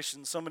fish,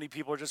 and so many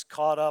people are just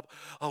caught up.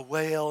 A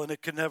whale, and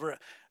it could never.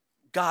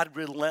 God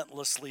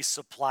relentlessly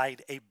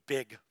supplied a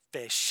big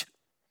fish.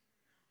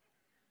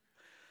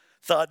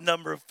 Thought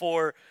number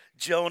 4,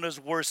 Jonah's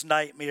worst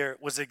nightmare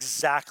was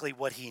exactly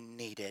what he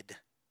needed.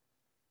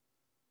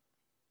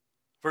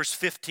 Verse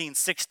 15,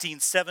 16,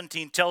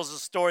 17 tells the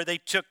story. They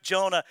took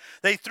Jonah,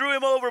 they threw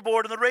him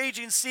overboard, and the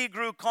raging sea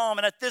grew calm.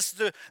 And at this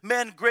the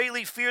men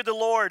greatly feared the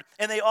Lord,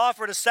 and they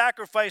offered a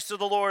sacrifice to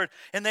the Lord,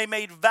 and they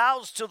made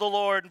vows to the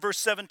Lord. In verse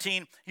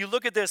 17, you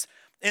look at this,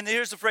 and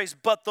here's the phrase,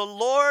 but the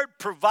Lord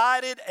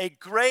provided a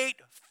great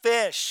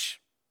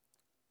fish.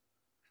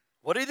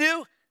 What did he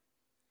do?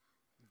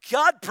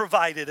 God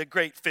provided a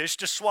great fish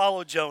to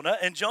swallow Jonah,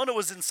 and Jonah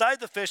was inside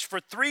the fish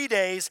for 3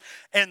 days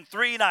and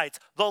 3 nights.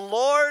 The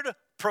Lord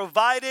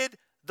provided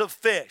the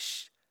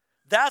fish.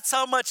 That's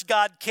how much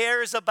God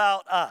cares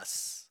about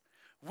us.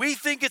 We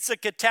think it's a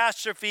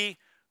catastrophe.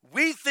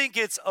 We think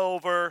it's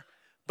over.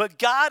 But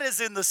God is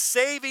in the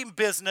saving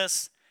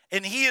business,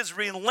 and he is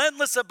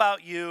relentless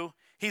about you.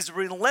 He's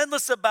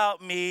relentless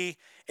about me.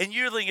 And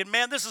you're thinking,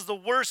 man, this is the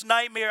worst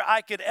nightmare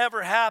I could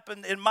ever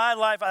happen in my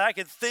life I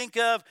could think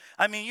of.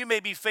 I mean, you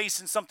may be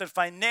facing something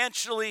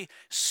financially,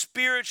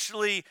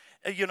 spiritually,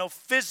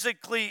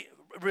 physically,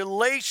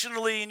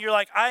 relationally, and you're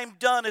like, I'm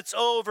done, it's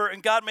over.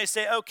 And God may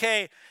say,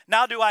 okay,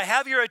 now do I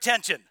have your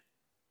attention?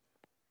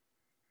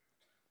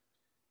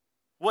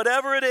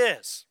 Whatever it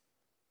is,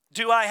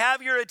 do I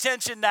have your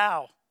attention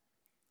now?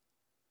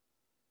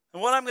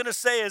 And what I'm going to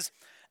say is,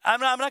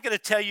 I'm not going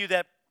to tell you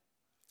that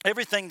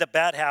everything that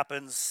bad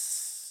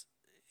happens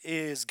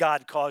is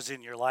God caused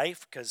in your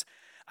life, because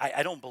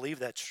I don't believe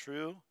that's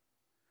true.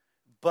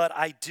 But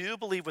I do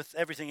believe with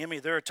everything in me,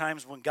 there are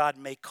times when God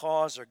may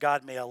cause or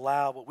God may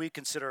allow what we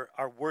consider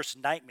our worst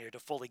nightmare to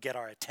fully get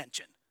our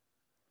attention,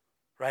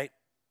 right?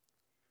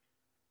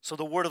 So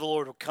the word of the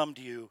Lord will come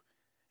to you,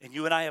 and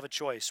you and I have a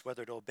choice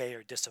whether to obey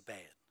or disobey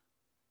it.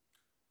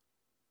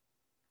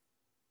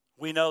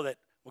 We know that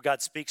when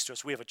God speaks to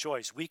us, we have a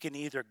choice. We can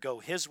either go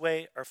his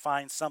way or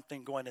find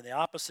something going in the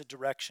opposite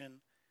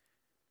direction.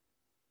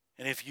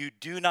 And if you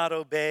do not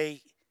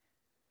obey,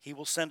 he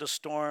will send a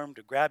storm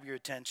to grab your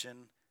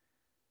attention.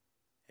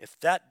 If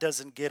that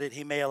doesn't get it,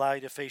 he may allow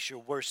you to face your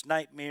worst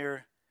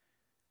nightmare.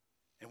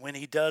 And when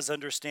he does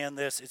understand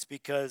this, it's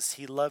because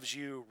he loves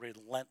you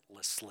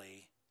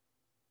relentlessly,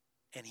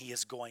 and he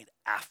is going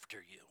after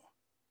you.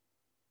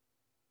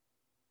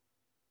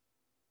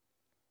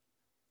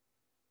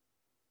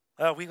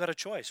 We've got a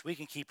choice. We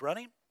can keep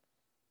running,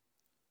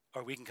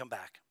 or we can come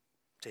back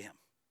to him.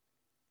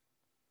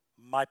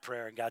 My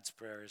prayer and God's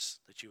prayer is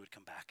that you would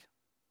come back.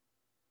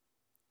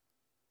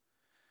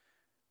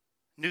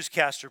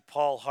 Newscaster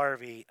Paul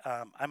Harvey,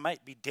 I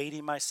might be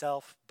dating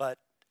myself, but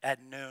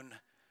at noon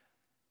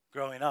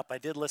growing up, I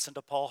did listen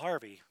to Paul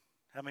Harvey.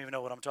 How many of you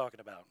know what I'm talking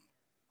about?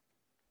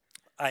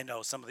 I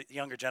know some of the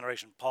younger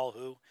generation, Paul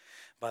who,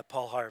 but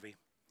Paul Harvey.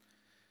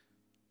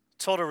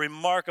 Told a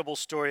remarkable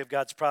story of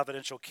God's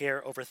providential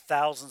care over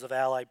thousands of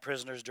Allied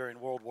prisoners during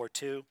World War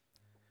II,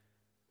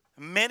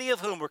 many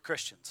of whom were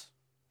Christians.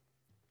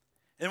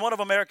 And one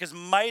of America's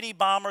mighty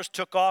bombers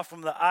took off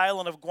from the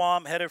island of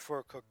Guam, headed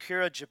for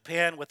Kokura,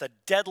 Japan, with a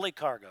deadly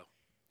cargo.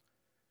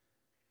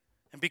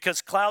 And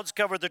because clouds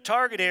covered the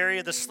target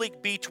area, the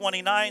sleek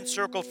B-29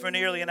 circled for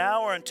nearly an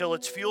hour until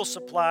its fuel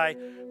supply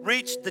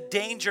reached the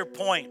danger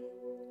point.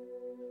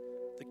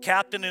 The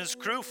captain and his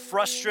crew,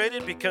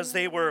 frustrated because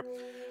they were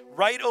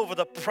right over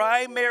the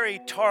primary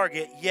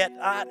target, yet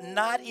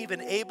not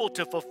even able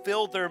to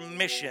fulfill their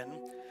mission,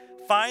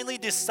 finally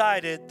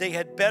decided they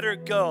had better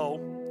go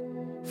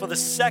for the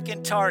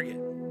second target.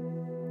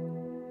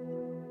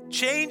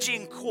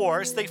 Changing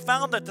course, they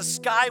found that the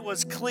sky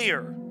was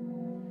clear,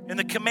 and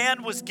the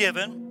command was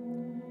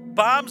given,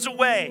 bombs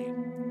away,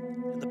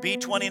 and the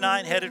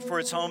B-29 headed for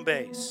its home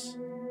base.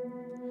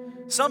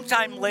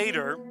 Sometime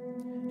later,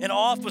 an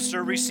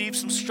officer received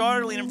some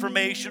startling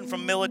information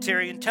from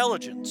military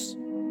intelligence.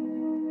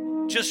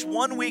 Just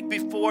 1 week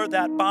before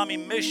that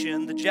bombing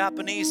mission, the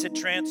Japanese had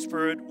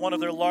transferred one of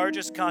their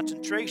largest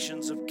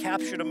concentrations of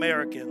captured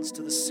Americans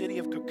to the city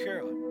of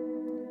Kokura.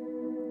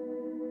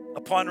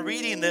 Upon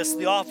reading this,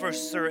 the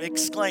officer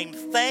exclaimed,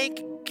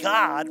 "Thank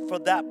God for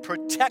that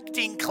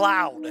protecting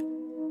cloud.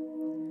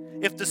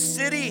 If the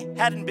city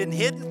hadn't been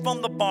hidden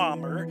from the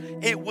bomber,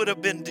 it would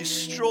have been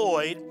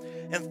destroyed,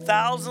 and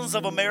thousands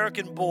of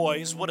American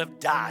boys would have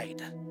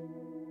died."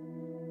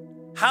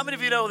 How many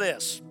of you know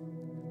this?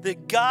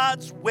 That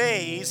God's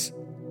ways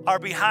are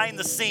behind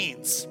the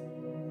scenes.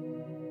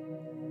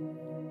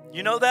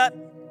 You know that?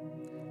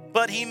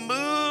 But he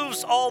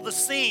moves all the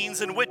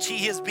scenes in which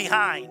he is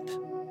behind.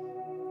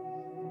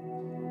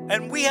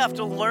 And we have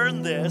to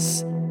learn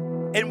this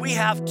And we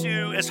have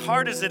to, as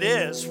hard as it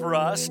is for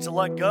us to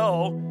let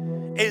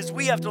go, is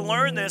we have to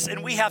learn this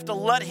and we have to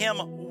let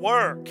him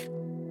work.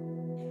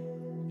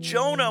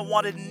 Jonah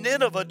wanted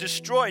Nineveh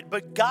destroyed,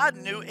 but God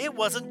knew it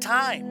wasn't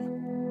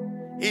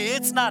time.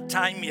 It's not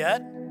time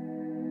yet.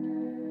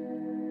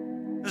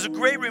 There's a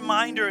great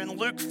reminder in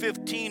Luke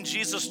 15.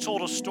 Jesus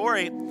told a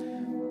story.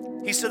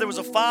 He said there was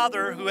a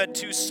father who had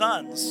two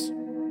sons.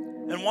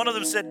 And one of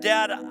them said,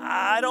 Dad,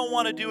 I don't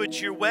want to do it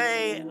your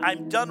way.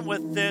 I'm done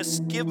with this.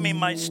 Give me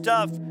my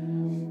stuff.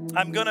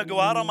 I'm going to go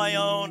out on my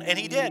own. And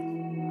he did.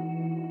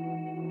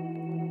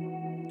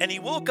 And he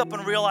woke up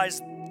and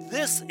realized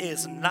this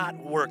is not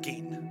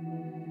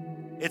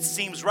working. It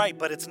seems right,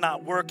 but it's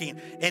not working.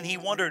 And he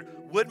wondered,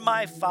 would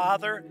my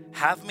father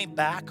have me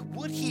back?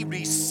 Would he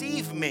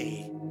receive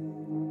me?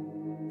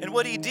 And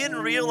what he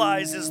didn't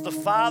realize is the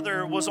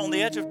father was on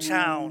the edge of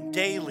town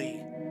daily,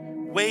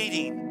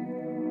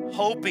 waiting,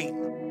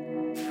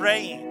 hoping,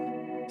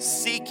 praying,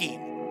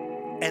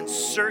 seeking, and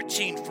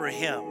searching for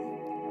him.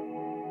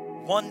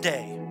 One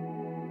day,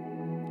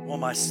 will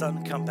my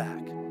son come back?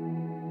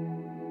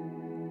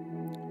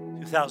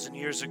 2,000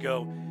 years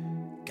ago,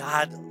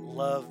 God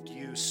loved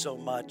you so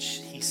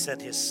much, he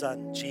sent his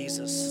son,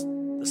 Jesus,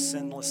 the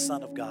sinless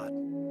Son of God,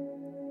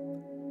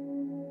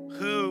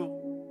 who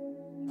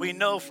we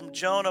know from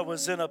Jonah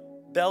was in a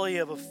belly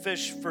of a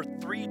fish for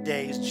 3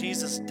 days.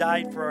 Jesus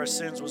died for our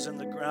sins, was in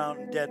the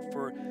ground dead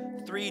for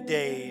 3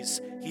 days.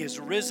 He is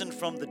risen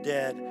from the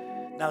dead.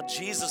 Now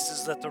Jesus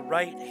is at the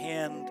right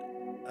hand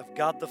of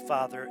God the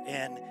Father,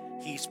 and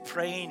he's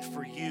praying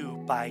for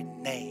you by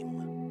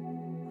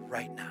name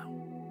right now.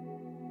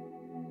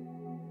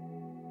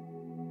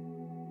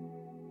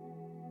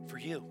 For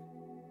you.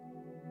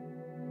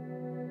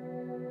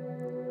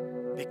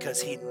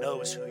 Because he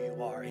knows who you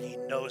are and he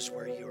knows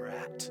where you're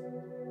at.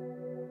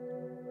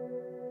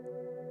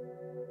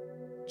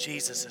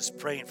 Jesus is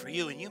praying for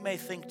you, and you may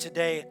think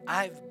today,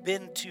 I've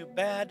been too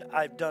bad,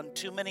 I've done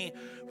too many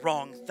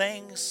wrong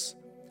things,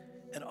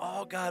 and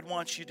all God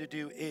wants you to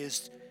do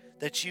is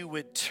that you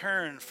would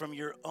turn from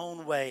your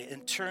own way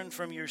and turn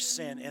from your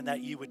sin, and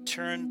that you would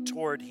turn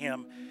toward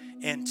him,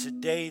 and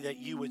today that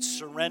you would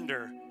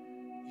surrender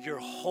your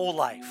whole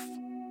life,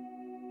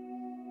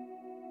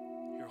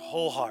 your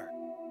whole heart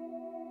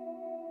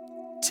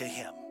to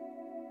him.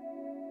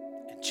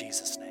 In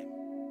Jesus' name,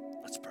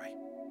 let's pray.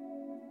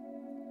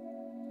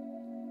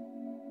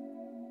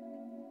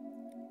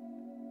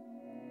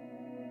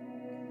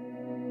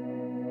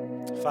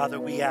 Father,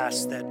 we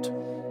ask that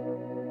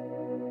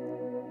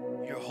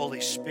your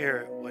Holy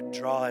Spirit would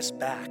draw us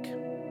back.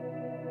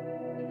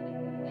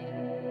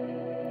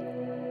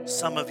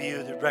 Some of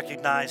you that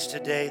recognize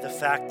today the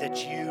fact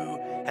that you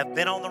have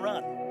been on the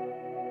run.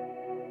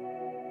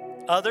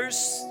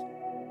 Others,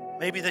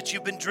 maybe that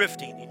you've been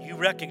drifting and you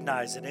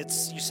recognize it.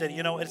 You said,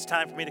 it's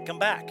time for me to come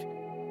back.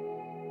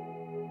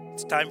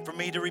 It's time for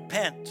me to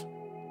repent.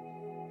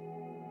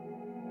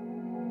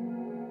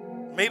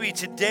 Maybe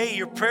today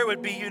your prayer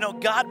would be,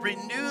 God,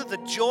 renew the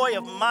joy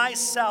of my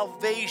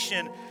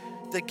salvation.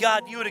 That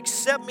God, you would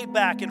accept me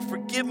back and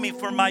forgive me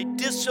for my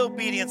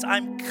disobedience.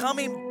 I'm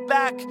coming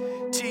back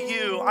to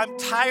you. I'm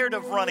tired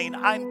of running.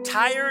 I'm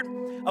tired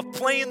of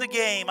playing the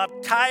game.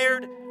 I'm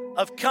tired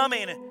of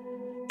coming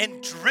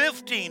and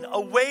drifting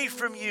away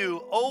from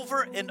you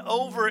over and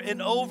over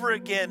and over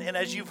again. And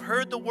as you've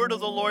heard the word of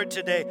the Lord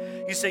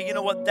today, you say, you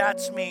know what,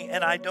 that's me,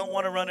 and I don't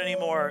want to run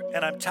anymore,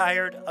 and I'm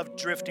tired of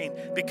drifting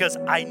because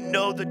I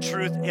know the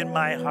truth in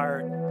my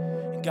heart.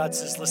 And God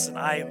says, listen,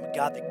 I am a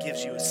God that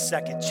gives you a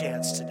second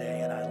chance today,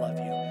 and I love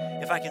you.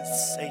 If I can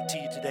say to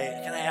you today,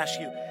 can I ask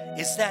you,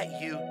 is that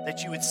you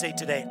that you would say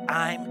today,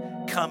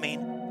 I'm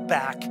coming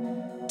back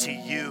to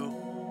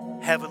you,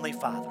 Heavenly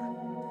Father?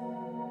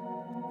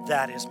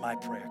 That is my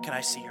prayer. Can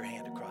I see your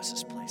hand across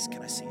this place?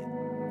 Can I see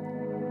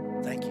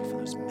it? Thank you for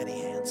those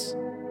many hands.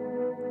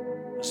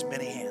 Those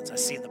many hands I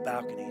see in the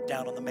balcony,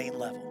 down on the main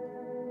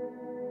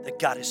level. That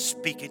God is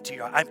speaking to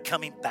you. I'm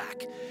coming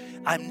back.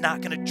 I'm not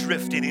going to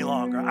drift any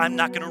longer. I'm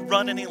not going to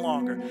run any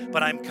longer,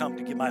 but I'm come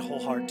to give my whole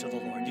heart to the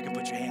Lord. You can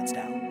put your hands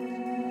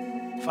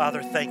down.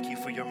 Father, thank you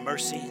for your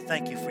mercy.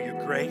 Thank you for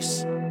your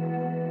grace.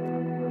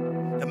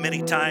 And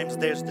many times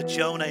there's the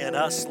Jonah in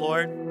us,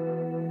 Lord.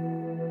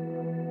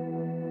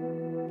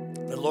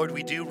 But Lord,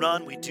 we do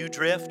run, we do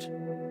drift,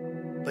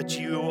 but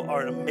you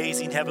are an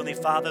amazing Heavenly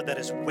Father that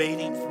is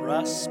waiting for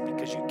us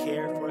because you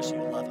care for us, you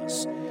love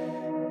us.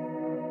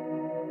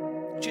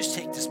 Just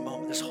take this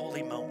moment, this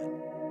holy moment,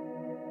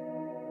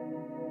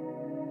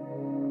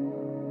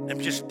 and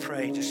just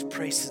pray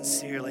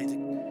sincerely.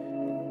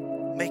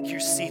 Make your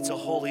seats a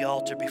holy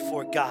altar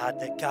before God,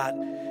 that God,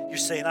 you're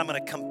saying, I'm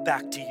going to come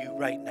back to you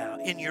right now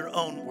in your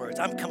own words.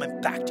 I'm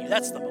coming back to you.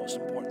 That's the most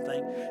important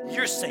thing.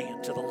 You're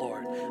saying to the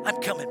Lord,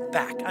 I'm coming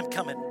back. I'm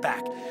coming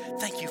back.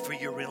 Thank you for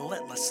your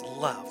relentless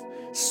love.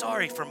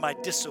 Sorry for my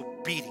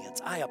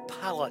disobedience. I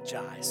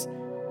apologize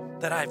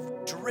that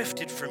I've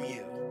drifted from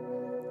you.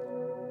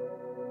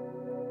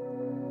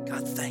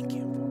 God, thank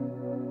you.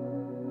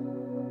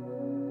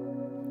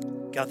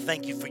 God,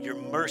 thank you for your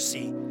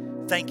mercy.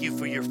 Thank you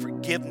for your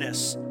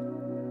forgiveness.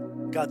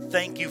 God,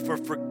 thank you for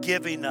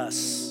forgiving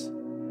us,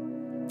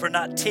 for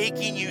not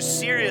taking you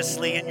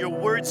seriously and your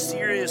word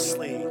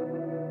seriously.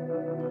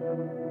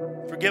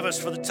 Forgive us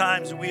for the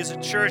times that we as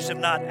a church have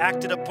not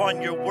acted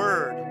upon your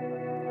word,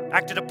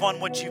 acted upon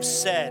what you've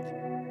said.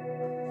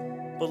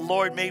 But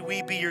Lord, may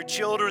we be your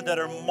children that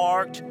are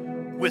marked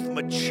with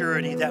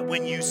maturity, that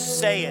when you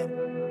say it,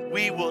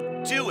 we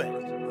will do it.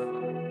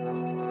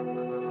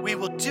 We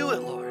will do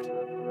it, Lord.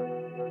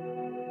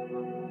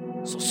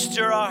 So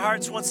stir our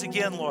hearts once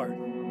again, Lord.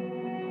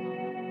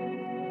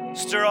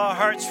 Stir our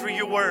hearts for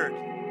your word,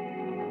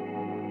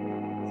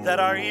 that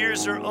our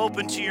ears are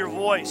open to your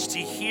voice, to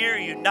hear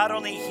you, not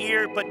only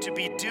hear, but to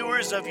be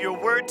doers of your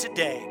word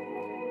today.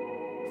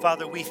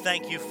 Father, we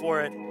thank you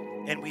for it,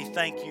 and we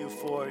thank you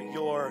for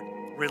your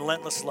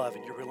relentless love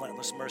and your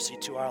relentless mercy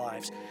to our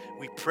lives.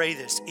 We pray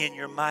this in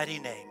your mighty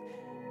name.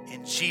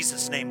 In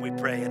Jesus' name we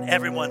pray. And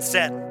everyone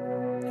said,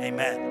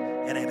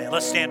 amen and amen.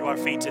 Let's stand to our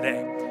feet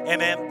today.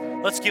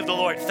 Amen. Let's give the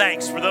Lord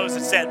thanks for those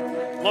that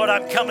said, Lord,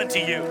 I'm coming to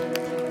you.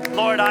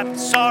 Lord, I'm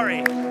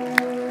sorry.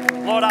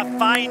 Lord, I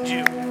find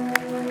you.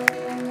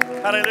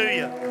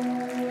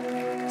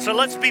 Hallelujah. So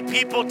let's be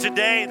people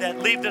today that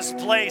leave this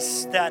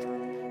place that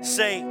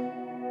say,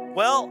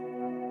 well,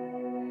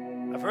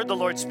 I've heard the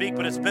Lord speak,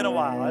 but it's been a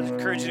while. I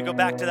encourage you to go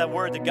back to that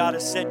word that God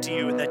has said to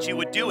you and that you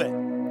would do it.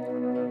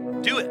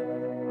 Do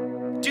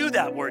it. Do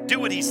that word. Do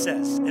what he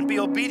says and be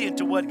obedient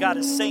to what God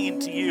is saying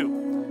to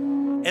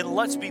you. And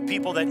let's be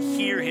people that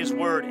hear his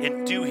word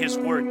and do his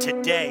word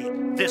today,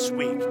 this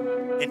week,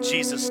 in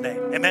Jesus'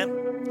 name.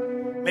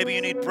 Amen. Maybe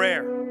you need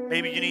prayer.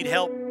 Maybe you need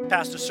help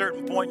past a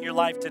certain point in your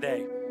life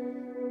today.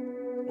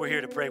 We're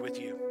here to pray with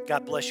you.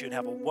 God bless you and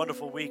have a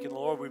wonderful week. And the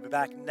Lord will be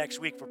back next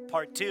week for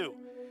part 2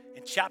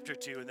 in chapter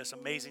 2 in this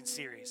amazing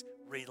series,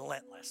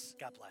 Relentless.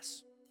 God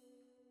bless.